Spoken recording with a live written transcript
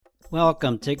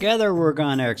Welcome. Together we're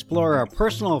going to explore our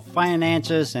personal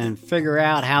finances and figure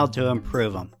out how to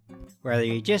improve them. Whether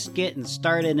you're just getting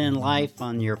started in life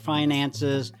on your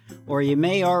finances, or you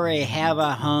may already have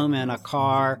a home and a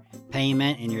car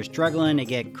payment and you're struggling to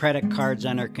get credit cards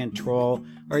under control,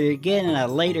 or you're getting a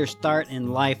later start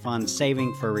in life on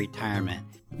saving for retirement.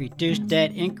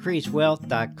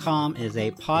 ReduceDebtIncreaseWealth.com is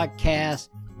a podcast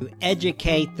to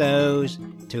educate those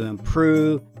to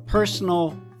improve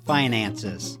personal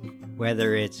finances,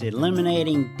 whether it's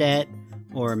eliminating debt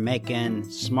or making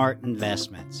smart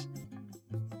investments.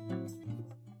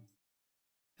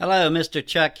 Hello, Mr.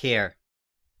 Chuck here.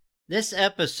 This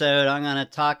episode I'm going to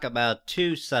talk about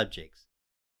two subjects.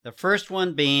 The first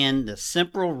one being the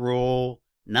simple rule,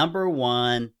 number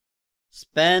 1,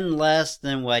 spend less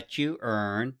than what you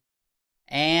earn,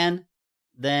 and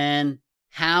then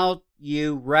how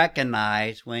you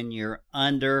recognize when you're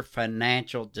under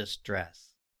financial distress.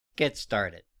 Get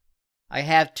started. I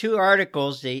have 2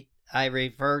 articles that I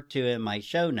refer to in my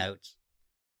show notes.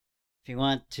 If you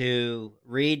want to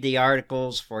read the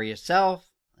articles for yourself,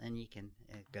 then you can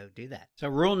go do that. So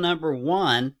rule number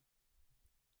 1,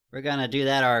 we're going to do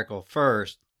that article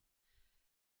first.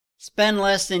 Spend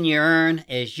less than you earn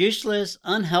is useless,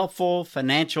 unhelpful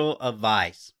financial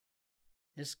advice.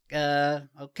 It's,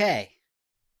 okay.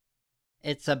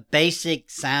 It's a basic,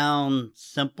 sound,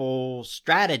 simple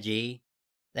strategy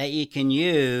that you can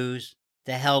use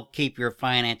to help keep your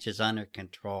finances under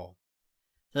control.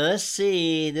 So let's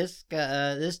see, this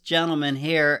gentleman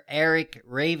here, Eric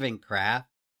Ravencraft,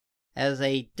 has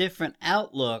a different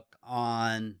outlook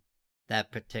on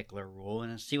that particular rule,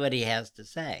 and let's see what he has to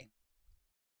say.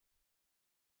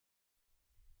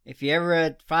 If you ever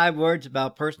read 5 words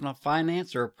about personal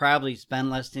finance, or probably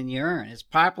spend less than you earn. It's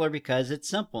popular because it's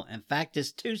simple. In fact,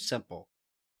 it's too simple.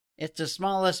 It's the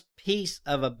smallest piece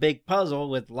of a big puzzle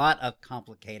with a lot of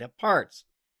complicated parts.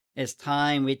 It's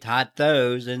time we taught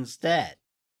those instead.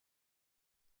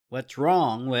 What's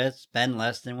wrong with spend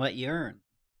less than what you earn?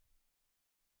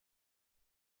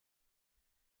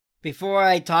 Before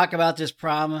I talk about this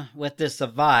problem with this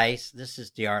advice, this is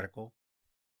the article,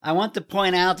 I want to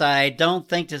point out that I don't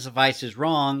think this advice is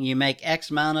wrong. You make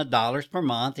X amount of dollars per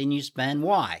month and you spend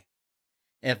Y.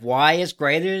 If Y is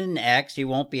greater than X, you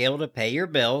won't be able to pay your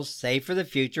bills, save for the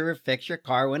future, or fix your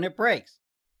car when it breaks.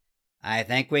 I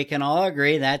think we can all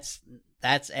agree that's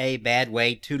a bad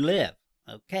way to live.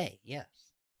 Okay, yes.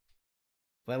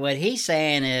 But what he's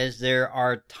saying is there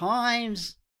are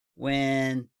times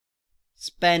when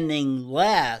spending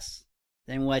less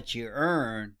than what you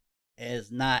earn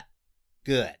is not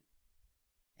good.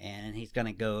 And he's going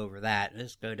to go over that.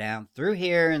 Let's go down through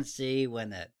here and see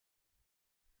when it...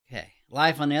 Okay.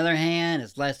 Life, on the other hand,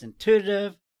 is less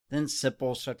intuitive than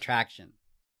simple subtraction.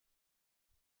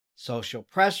 Social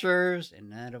pressures,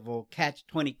 inevitable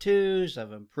catch-22s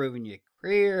of improving your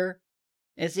career.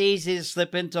 It's easy to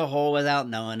slip into a hole without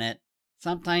knowing it.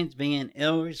 Sometimes being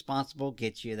irresponsible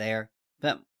gets you there,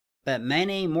 but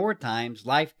many more times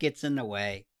life gets in the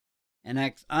way.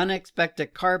 An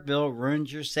unexpected car bill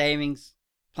ruins your savings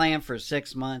plan for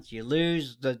 6 months. You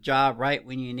lose the job right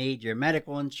when you need your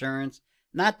medical insurance.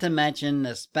 Not to mention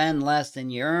the spend less than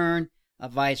you earn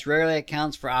advice rarely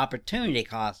accounts for opportunity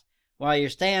costs. While you're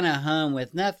staying at home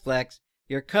with Netflix,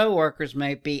 your coworkers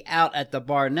may be out at the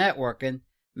bar networking,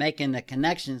 making the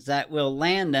connections that will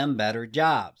land them better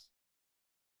jobs.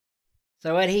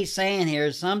 So what he's saying here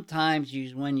is sometimes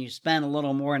when you spend a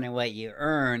little more than what you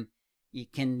earn, you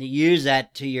can use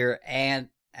that to your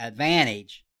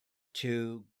advantage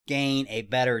to gain a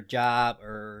better job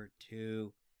or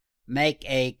to make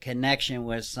a connection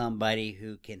with somebody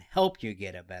who can help you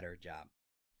get a better job.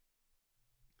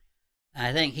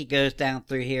 I think he goes down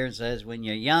through here and says when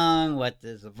you're young, what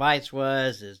his advice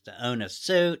was is to own a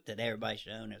suit, that everybody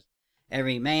should own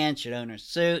every man should own a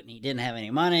suit, and he didn't have any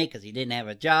money because he didn't have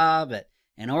a job, but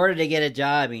in order to get a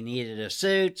job, he needed a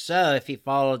suit, so if he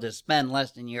followed the spend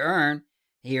less than you earn,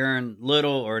 he earned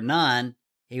little or none,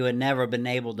 he would never have been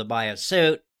able to buy a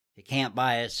suit. If you can't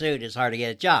buy a suit, it's hard to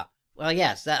get a job. Well,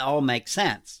 yes, that all makes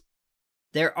sense.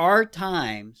 There are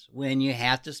times when you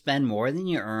have to spend more than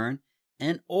you earn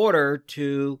in order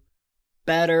to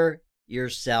better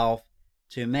yourself,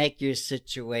 to make your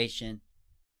situation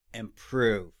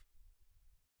improve.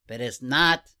 But it's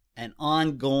not an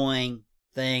ongoing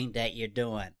thing that you're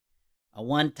doing. A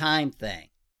one-time thing.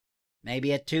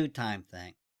 Maybe a 2-time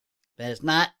thing. But it's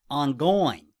not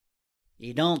ongoing.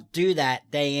 You don't do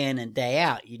that day in and day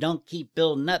out. You don't keep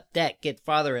building up debt, get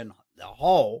farther in the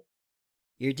hole.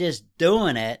 You're just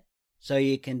doing it so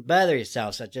you can better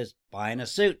yourself, such as buying a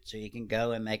suit so you can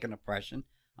go and make an impression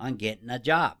on getting a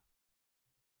job.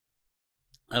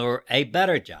 or a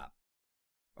better job,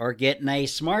 or getting a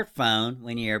smartphone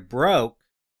when you're broke.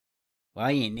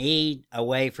 Well, you need a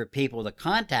way for people to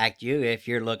contact you if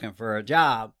you're looking for a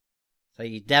job. So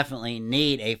you definitely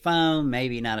need a phone,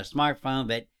 maybe not a smartphone,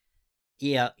 but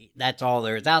that's all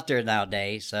there's out there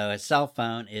nowadays. So a cell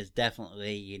phone is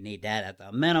definitely, you need that at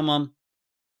the minimum.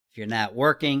 If you're not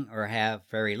working or have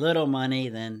very little money,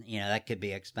 then, that could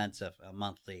be expensive, a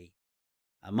monthly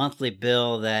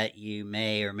bill that you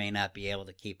may or may not be able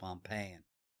to keep on paying.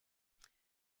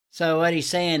 So what he's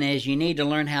saying is you need to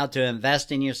learn how to invest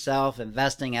in yourself,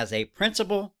 investing as a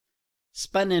principle.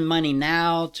 Spending money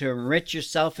now to enrich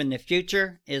yourself in the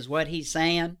future is what he's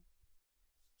saying.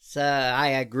 So I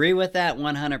agree with that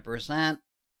 100%,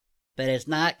 but it's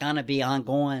not going to be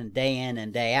ongoing day in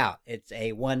and day out. It's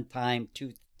a one-time,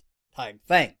 two-time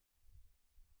thing.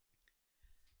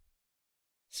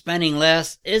 Spending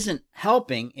less isn't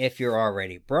helping if you're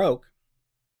already broke.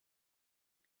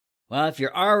 Well, if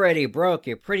you're already broke,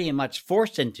 you're pretty much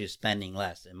forced into spending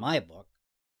less, in my book.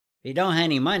 If you don't have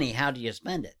any money, how do you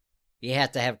spend it? You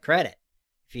have to have credit.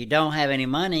 If you don't have any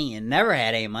money and never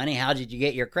had any money, how did you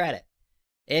get your credit?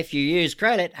 If you use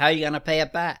credit, how are you going to pay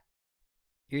it back?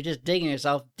 You're just digging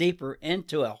yourself deeper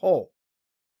into a hole.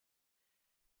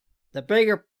 The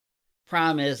bigger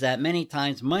problem is that many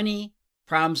times money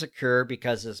problems occur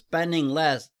because the spending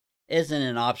less isn't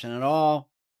an option at all.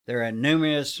 There are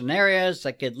numerous scenarios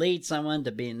that could lead someone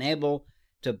to being able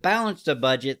to balance the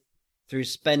budget through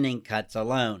spending cuts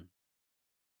alone.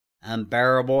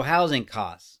 Unbearable housing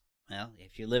costs. Well,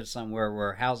 if you live somewhere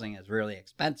where housing is really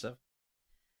expensive.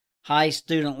 High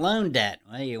student loan debt.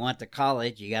 Well, you went to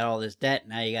college, you got all this debt,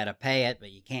 now you got to pay it,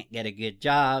 but you can't get a good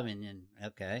job, and then,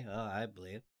 okay, well, I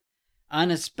believe.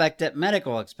 Unexpected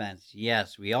medical expense.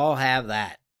 Yes, we all have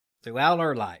that throughout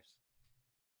our lives.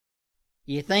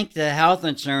 You think the health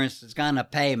insurance is going to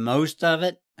pay most of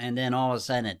it, and then all of a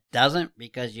sudden it doesn't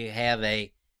because you have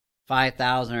a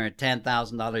 $5,000 or $10,000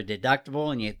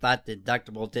 deductible, and you thought the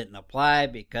deductible didn't apply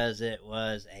because it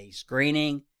was a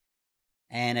screening,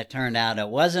 and it turned out it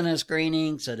wasn't a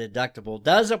screening, so the deductible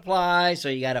does apply, so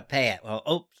you got to pay it. Well,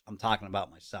 oops, I'm talking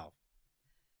about myself.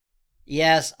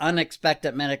 Yes,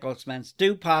 unexpected medical expense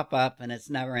do pop up, and it's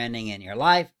never ending in your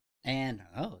life. And,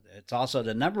 it's also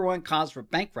the number one cause for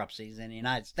bankruptcies in the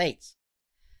United States,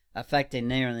 affecting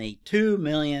nearly 2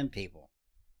 million people.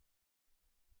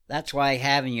 That's why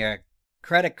having your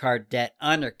credit card debt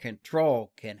under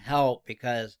control can help,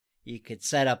 because you could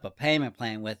set up a payment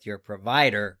plan with your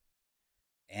provider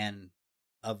and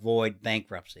avoid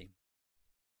bankruptcy.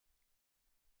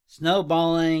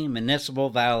 Snowballing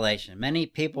municipal violation. Many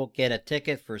people get a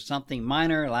ticket for something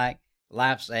minor like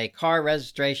lapse a car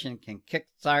registration, can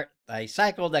kickstart a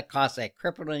cycle that costs a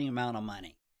crippling amount of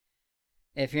money.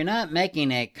 If you're not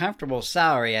making a comfortable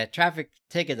salary, a traffic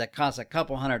ticket that costs a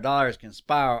couple $100s can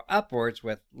spiral upwards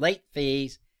with late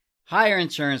fees, higher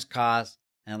insurance costs,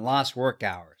 and lost work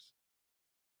hours.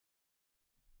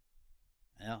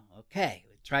 Well, okay,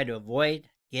 try to avoid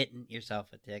getting yourself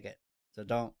a ticket. So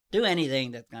don't do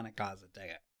anything that's going to cause a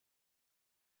ticket.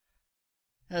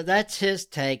 That's his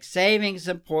take. Saving is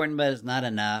important, but it's not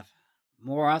enough.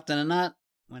 More often than not,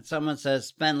 when someone says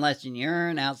spend less than you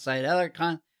earn outside other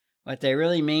what they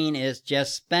really mean is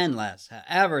just spend less.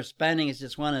 However, spending is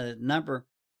just one of the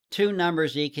two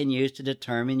numbers you can use to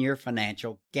determine your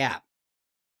financial gap.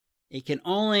 It can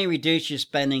only reduce your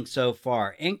spending so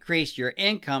far. Increase your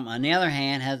income, on the other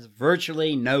hand, has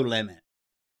virtually no limit.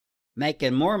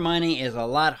 Making more money is a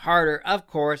lot harder, of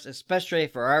course, especially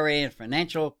if you're already in a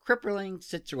financial crippling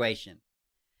situation.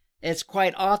 It's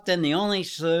quite often the only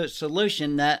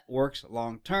solution that works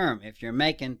long term. If you're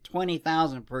making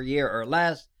 $20,000 per year or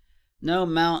less, no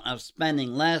amount of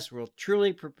spending less will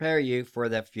truly prepare you for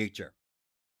the future.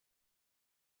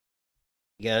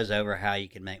 He goes over how you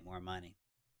can make more money.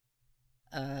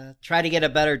 Try to get a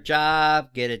better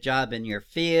job, get a job in your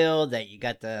field that you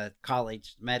got the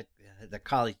college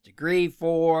degree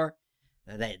for,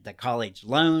 that the college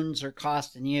loans are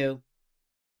costing you.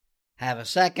 Have a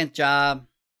second job.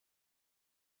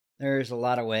 There's a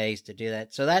lot of ways to do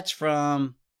that. So that's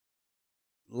from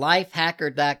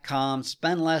lifehacker.com.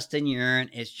 Spend less than you earn.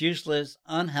 It's useless,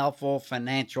 unhelpful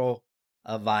financial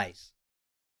advice.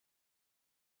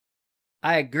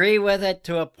 I agree with it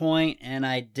to a point, and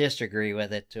I disagree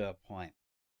with it to a point.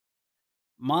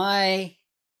 My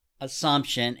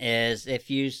assumption is if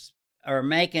you are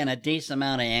making a decent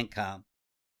amount of income,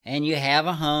 and you have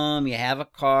a home, you have a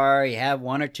car, you have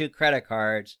 1 or 2 credit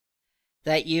cards,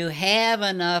 that you have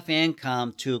enough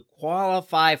income to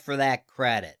qualify for that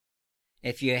credit.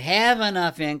 If you have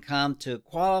enough income to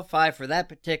qualify for that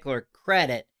particular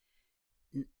credit,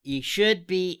 you should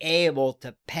be able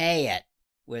to pay it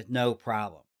with no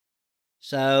problem.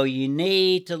 So you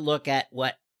need to look at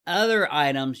what other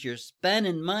items you're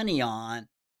spending money on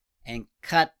and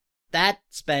cut that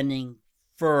spending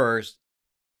first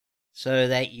so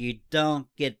that you don't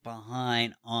get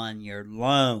behind on your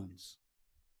loans.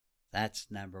 That's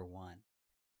number one.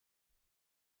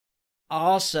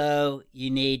 Also,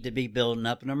 you need to be building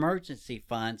up an emergency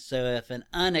fund so if an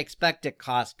unexpected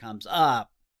cost comes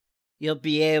up, you'll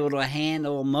be able to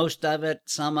handle most of it,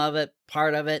 some of it,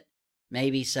 part of it,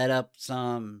 maybe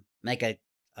make a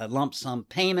lump sum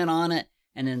payment on it,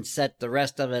 and then set the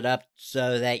rest of it up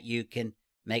so that you can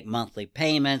make monthly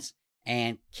payments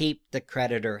and keep the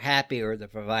creditor happy or the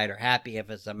provider happy if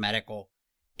it's a medical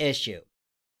issue.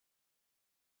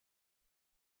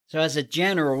 So as a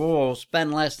general rule,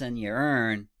 spend less than you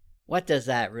earn. What does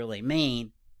that really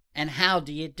mean? And how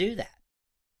do you do that?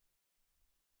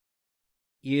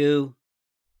 You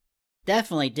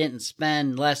definitely didn't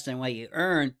spend less than what you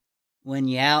earned when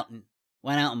you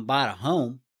went out and bought a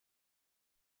home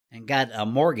and got a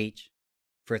mortgage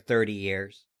for 30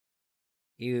 years.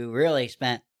 You really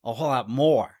spent a whole lot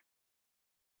more.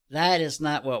 That is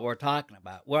not what we're talking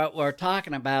about. What we're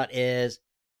talking about is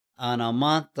on a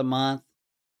month-to-month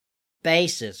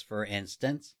basis, for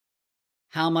instance.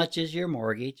 How much is your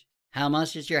mortgage? How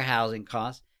much is your housing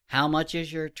cost? How much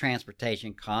is your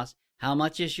transportation cost? How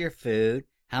much is your food?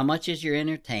 How much is your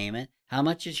entertainment? How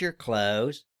much is your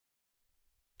clothes?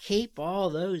 Keep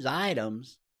all those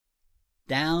items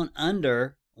down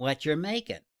under what you're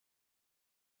making.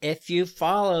 If you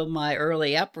follow my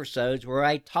early episodes where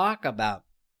I talk about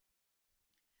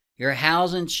your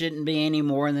housing shouldn't be any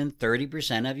more than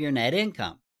 30% of your net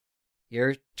income.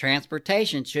 Your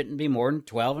transportation shouldn't be more than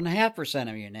 12.5%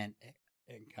 of your net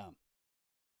income.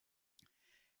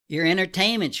 Your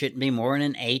entertainment shouldn't be more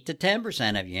than 8 to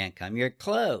 10% of your income. Your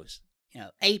clothes,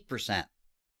 8%.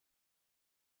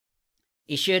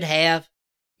 You should have,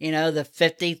 the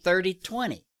 50, 30,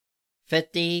 20.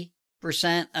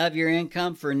 50% of your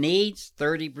income for needs,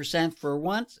 30% for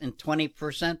wants, and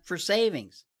 20% for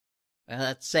savings. Well,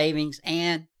 that's savings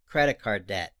and credit card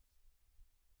debt.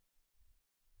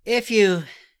 If you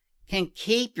can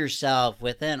keep yourself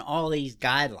within all these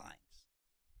guidelines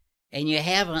and you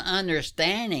have an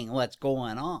understanding of what's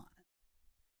going on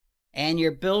and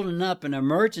you're building up an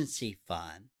emergency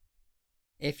fund,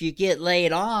 if you get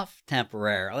laid off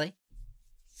temporarily,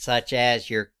 such as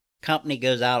your company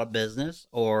goes out of business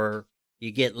or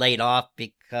you get laid off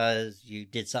because you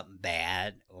did something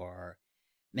bad, or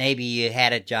maybe you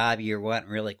had a job you weren't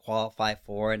really qualified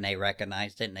for and they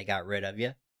recognized it and they got rid of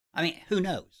you. I mean, who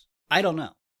knows? I don't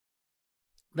know.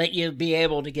 But you'd be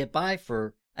able to get by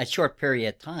for a short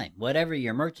period of time, whatever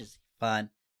your emergency fund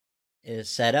is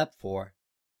set up for,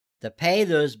 to pay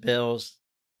those bills,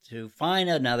 to find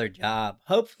another job,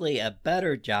 hopefully a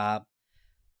better job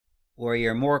where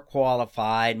you're more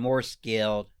qualified, more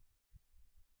skilled,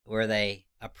 where they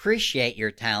appreciate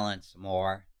your talents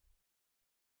more,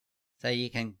 so you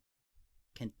can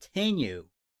continue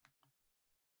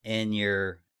in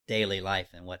your daily life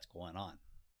and what's going on.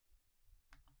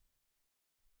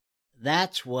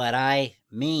 That's what I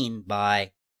mean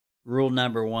by rule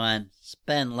number 1,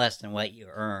 spend less than what you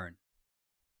earn.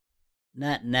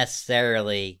 Not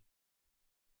necessarily,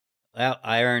 well,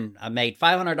 I made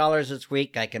 $500 this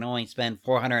week, I can only spend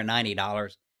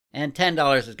 $490, and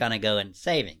 $10 is going to go in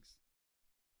savings.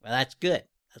 Well, that's good.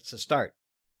 That's the start.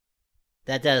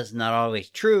 That is not always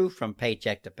true from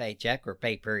paycheck to paycheck or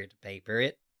pay period to pay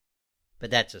period, but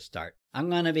that's a start.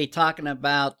 I'm going to be talking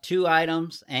about 2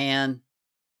 items and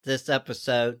this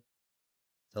episode,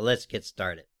 so let's get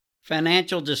started.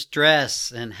 Financial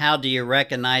distress, and how do you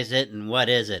recognize it and what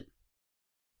is it?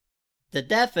 The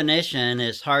definition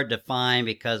is hard to find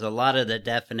because a lot of the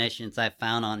definitions I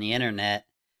found on the internet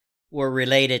were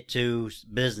related to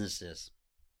businesses.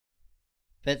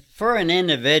 But for an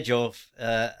individual,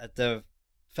 the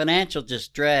financial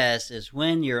distress is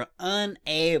when you're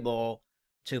unable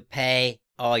to pay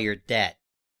all your debt.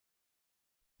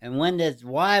 And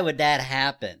why would that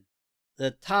happen?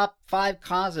 The top 5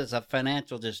 causes of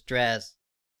financial distress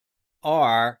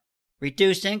are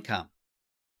reduced income.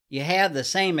 You have the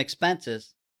same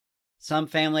expenses. Some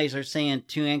families are seeing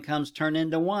 2 incomes turn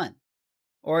into 1.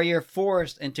 Or you're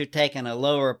forced into taking a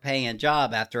lower paying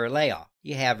job after a layoff.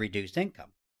 You have reduced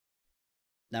income.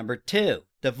 Number 2,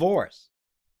 divorce.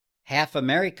 Half of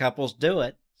married couples do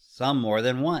it, some more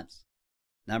than once.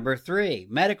 Number 3,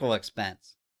 medical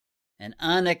expense. An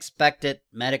unexpected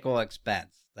medical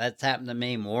expense. That's happened to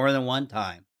me more than one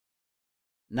time.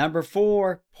 Number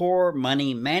 4, poor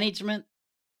money management.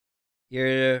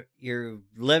 you're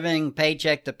living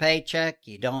paycheck to paycheck.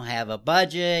 You don't have a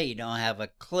budget. You don't have a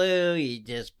clue. You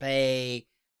just pay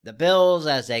the bills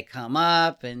as they come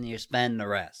up and you spend the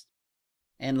rest.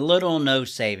 And little or no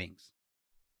savings.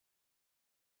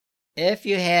 If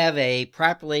you have a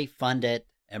properly funded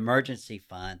emergency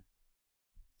fund,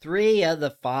 3 of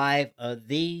the 5 of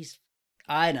these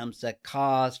items that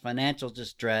cause financial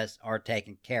distress are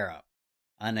taken care of.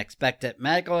 Unexpected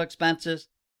medical expenses,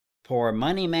 poor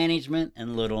money management,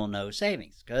 and little or no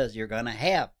savings. Because you're going to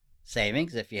have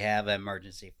savings if you have an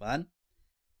emergency fund.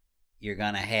 You're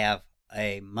going to have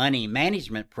a money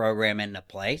management program into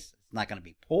place. It's not going to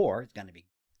be poor. It's going to be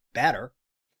better.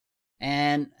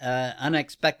 And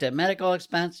unexpected medical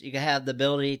expense, you can have the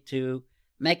ability to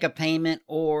make a payment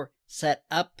or set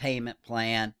up payment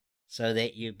plan so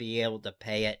that you be able to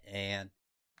pay it and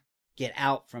get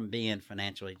out from being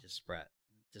financially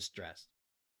distressed.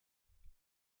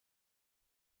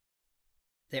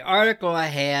 The article I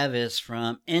have is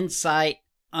from Insight,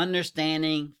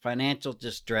 Understanding Financial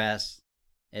Distress.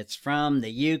 It's from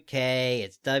the UK.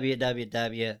 It's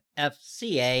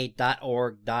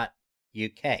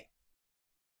www.fca.org.uk.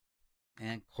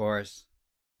 And of course,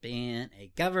 being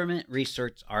a government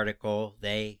research article,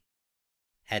 they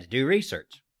had to do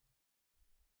research.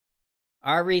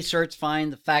 Our research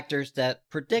finds the factors that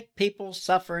predict people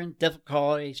suffering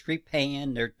difficulties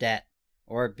repaying their debt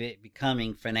or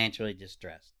becoming financially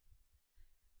distressed.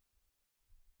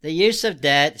 The use of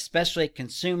debt, especially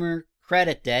consumer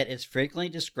credit debt, is frequently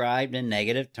described in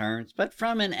negative terms, but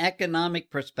from an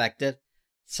economic perspective,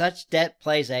 such debt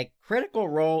plays a critical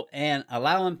role in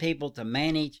allowing people to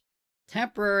manage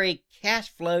temporary cash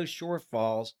flow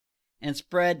shortfalls and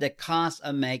spread the cost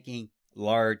of making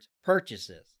large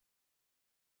purchases.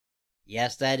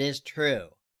 Yes, that is true.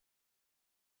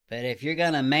 But if you're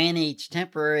going to manage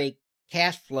temporary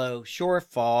cash flow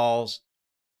shortfalls,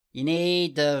 you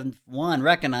need to, one,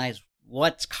 recognize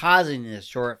what's causing this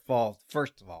shortfall,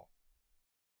 first of all.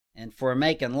 And for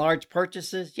making large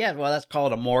purchases, yeah, well, that's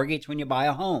called a mortgage when you buy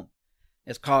a home.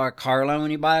 It's called a car loan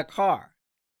when you buy a car.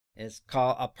 It's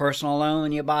called a personal loan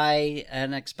when you buy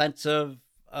an expensive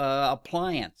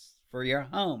appliance for your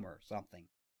home or something.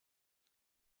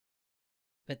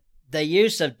 But the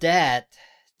use of debt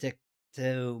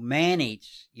to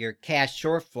manage your cash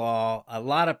shortfall, a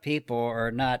lot of people are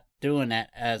not doing that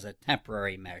as a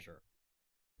temporary measure.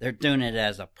 They're doing it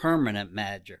as a permanent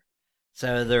measure.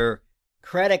 So their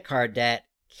credit card debt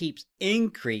keeps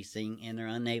increasing and they're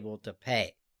unable to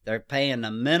pay. They're paying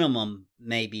the minimum,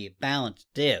 maybe balance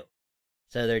due.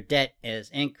 So their debt is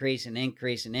increasing,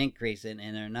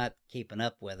 and they're not keeping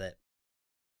up with it.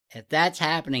 If that's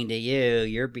happening to you,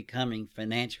 you're becoming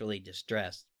financially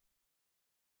distressed.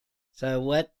 So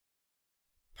what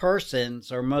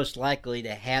persons are most likely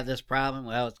to have this problem?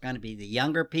 Well, it's going to be the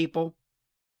younger people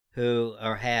who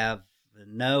have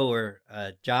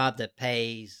a job that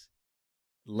pays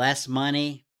less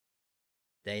money.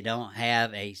 They don't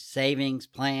have a savings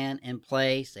plan in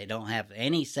place. They don't have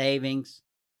any savings.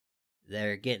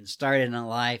 They're getting started in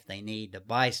life. They need to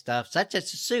buy stuff, such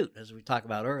as a suit, as we talked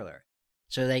about earlier,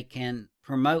 so they can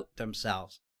promote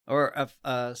themselves, or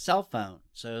a cell phone,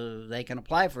 so they can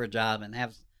apply for a job and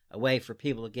have a way for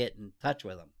people to get in touch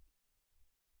with them.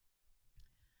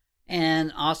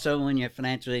 And also, when you're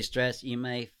financially stressed, you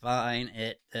may find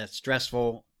it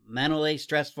stressful, mentally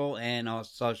stressful, and a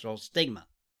social stigma.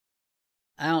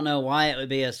 I don't know why it would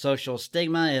be a social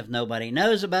stigma if nobody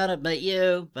knows about it but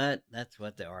you, but that's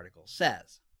what the article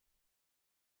says.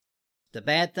 The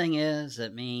bad thing is,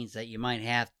 it means that you might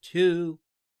have to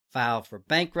file for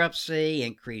bankruptcy,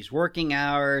 increase working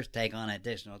hours, take on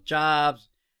additional jobs,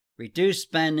 reduce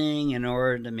spending in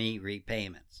order to meet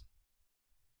repayments.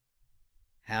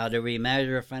 How do we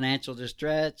measure financial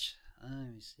distress? Let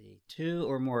me see. 2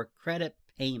 or more credit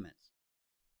payments.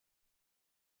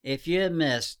 If you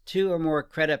miss 2 or more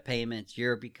credit payments,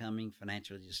 you're becoming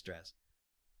financially distressed.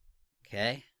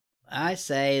 Okay? I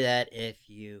say that if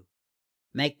you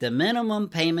make the minimum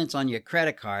payments on your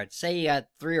credit card, say you got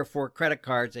 3 or 4 credit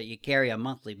cards that you carry a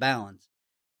monthly balance,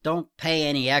 don't pay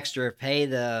any extra, pay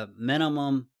the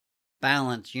minimum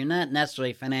balance. You're not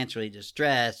necessarily financially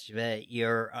distressed, but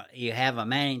you have a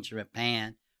management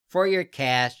plan for your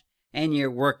cash and you're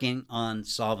working on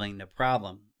solving the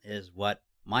problem, is what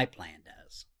my plan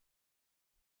does.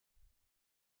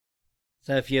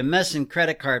 So if you're missing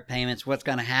credit card payments, what's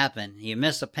going to happen? You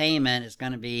miss a payment, it's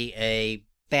going to be a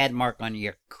bad mark on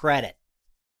your credit.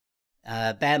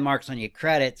 Bad marks on your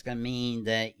credit is going to mean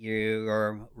that you're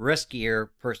a riskier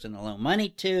person to loan money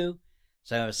to.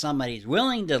 So if somebody's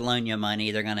willing to loan you money,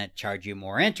 they're going to charge you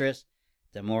more interest.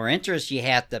 The more interest you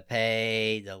have to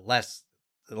pay, the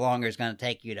longer it's going to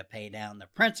take you to pay down the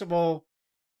principal.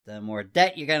 The more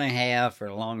debt you're going to have for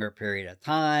a longer period of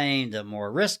time, the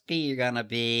more risky you're going to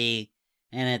be,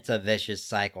 and it's a vicious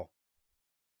cycle.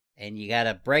 And you got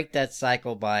to break that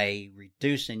cycle by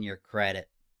reducing your credit.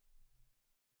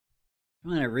 I'm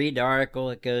going to read the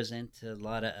article. It goes into a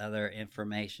lot of other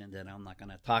information that I'm not going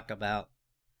to talk about.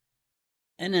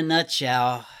 In a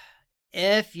nutshell,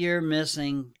 if you're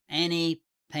missing any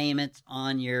payments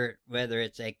on whether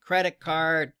it's a credit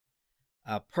card,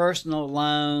 a personal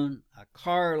loan, a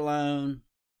car loan,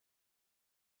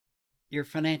 you're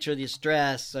financially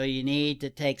distressed, so you need to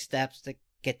take steps to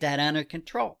get that under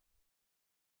control.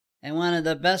 And one of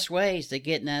the best ways to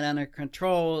get that under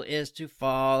control is to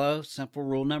follow simple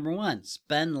rule number 1.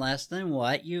 Spend less than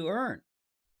what you earn.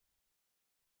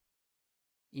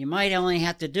 You might only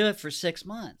have to do it for 6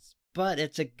 months, but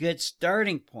it's a good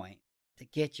starting point to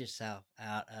get yourself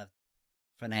out of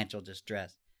financial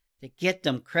distress, to get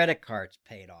them credit cards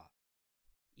paid off.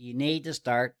 You need to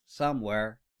start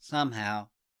somewhere, somehow,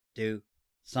 do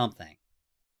something.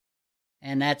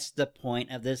 And that's the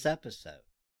point of this episode.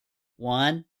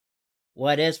 1,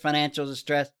 what is financial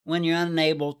distress? When you're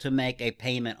unable to make a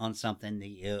payment on something that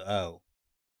you owe.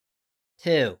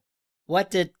 2,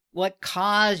 what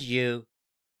caused you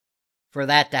for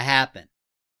that to happen?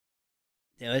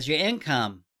 Was your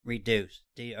income reduced?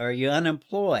 Are you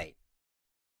unemployed?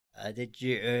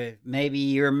 Maybe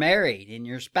you're married and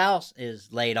your spouse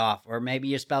is laid off, or maybe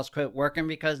your spouse quit working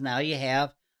because now you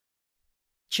have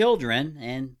children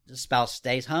and the spouse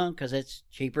stays home because it's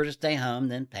cheaper to stay home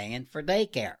than paying for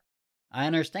daycare. I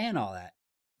understand all that.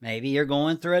 Maybe you're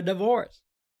going through a divorce.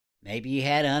 Maybe you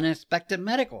had unexpected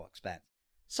medical expense.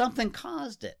 Something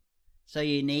caused it. So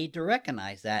you need to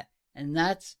recognize that. And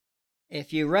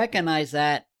if you recognize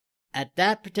that at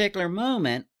that particular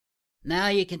moment, now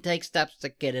you can take steps to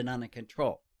get it under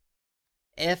control.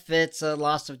 If it's a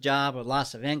loss of job or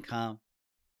loss of income,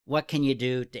 what can you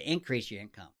do to increase your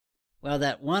income? Well,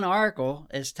 that one article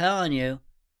is telling you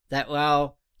that,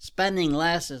 spending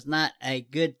less is not a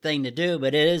good thing to do,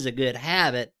 but it is a good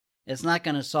habit. It's not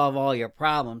going to solve all your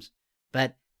problems,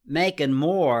 but making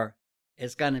more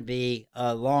is going to be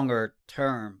a longer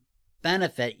term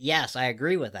benefit. Yes, I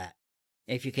agree with that.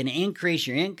 If you can increase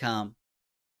your income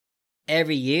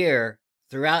every year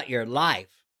throughout your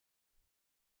life,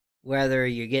 whether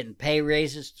you're getting pay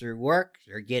raises through work,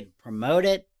 or getting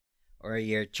promoted, or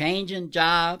you're changing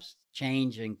jobs,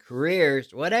 changing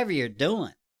careers, whatever you're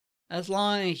doing, as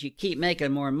long as you keep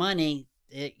making more money,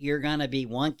 you're going to be,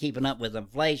 1, keeping up with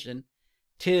inflation,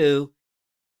 2,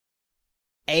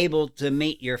 able to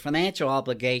meet your financial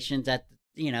obligations at,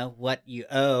 what you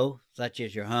owe, such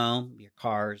as your home, your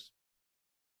cars.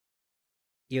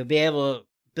 You'll be able to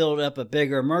build up a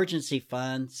bigger emergency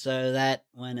fund so that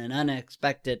when an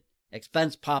unexpected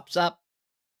expense pops up,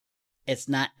 it's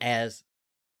not as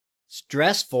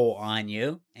stressful on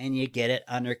you and you get it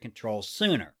under control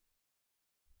sooner.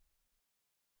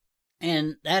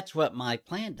 And that's what my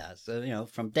plan does. So,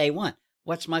 from day one,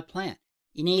 what's my plan?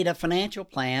 You need a financial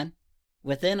plan.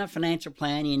 Within a financial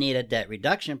plan, you need a debt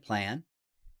reduction plan.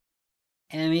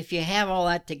 And if you have all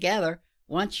that together,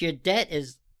 once your debt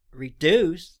is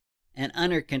reduced and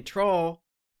under control,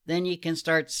 then you can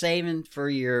start saving for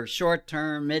your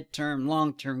short-term, mid-term,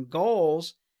 long-term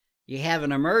goals. You have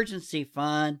an emergency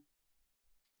fund.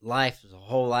 Life is a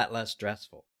whole lot less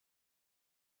stressful.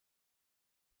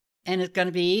 And it's going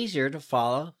to be easier to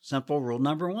follow simple rule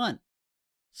number 1.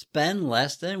 Spend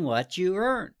less than what you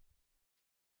earn.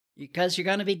 Because you're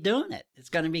going to be doing it. It's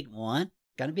going to be going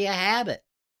to be a habit.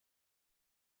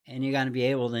 And you're going to be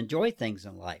able to enjoy things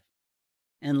in life.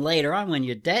 And later on, when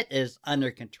your debt is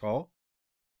under control,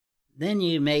 then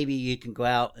maybe you can go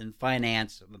out and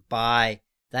buy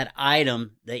that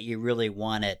item that you really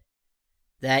wanted,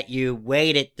 that you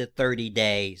waited the 30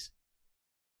 days,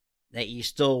 that you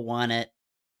still want it.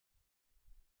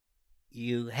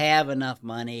 You have enough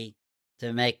money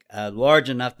to make a large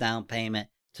enough down payment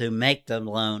to make the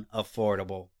loan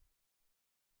affordable.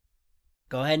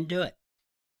 Go ahead and do it.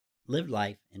 Live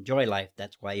life, enjoy life.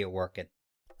 That's why you're working.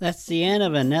 That's the end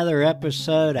of another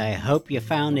episode. I hope you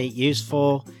found it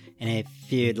useful. And if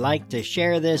you'd like to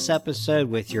share this episode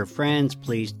with your friends,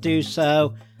 please do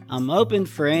so. I'm open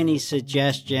for any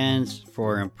suggestions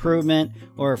for improvement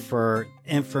or for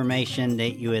information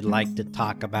that you would like to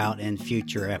talk about in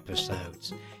future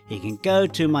episodes. You can go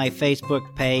to my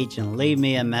Facebook page and leave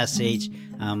me a message.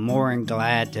 I'm more than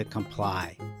glad to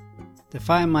comply. To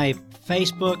find my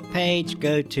Facebook page,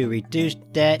 go to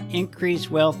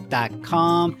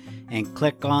reducedebtincreasewealth.com and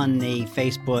click on the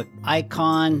Facebook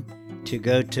icon to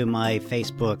go to my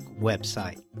Facebook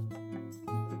website.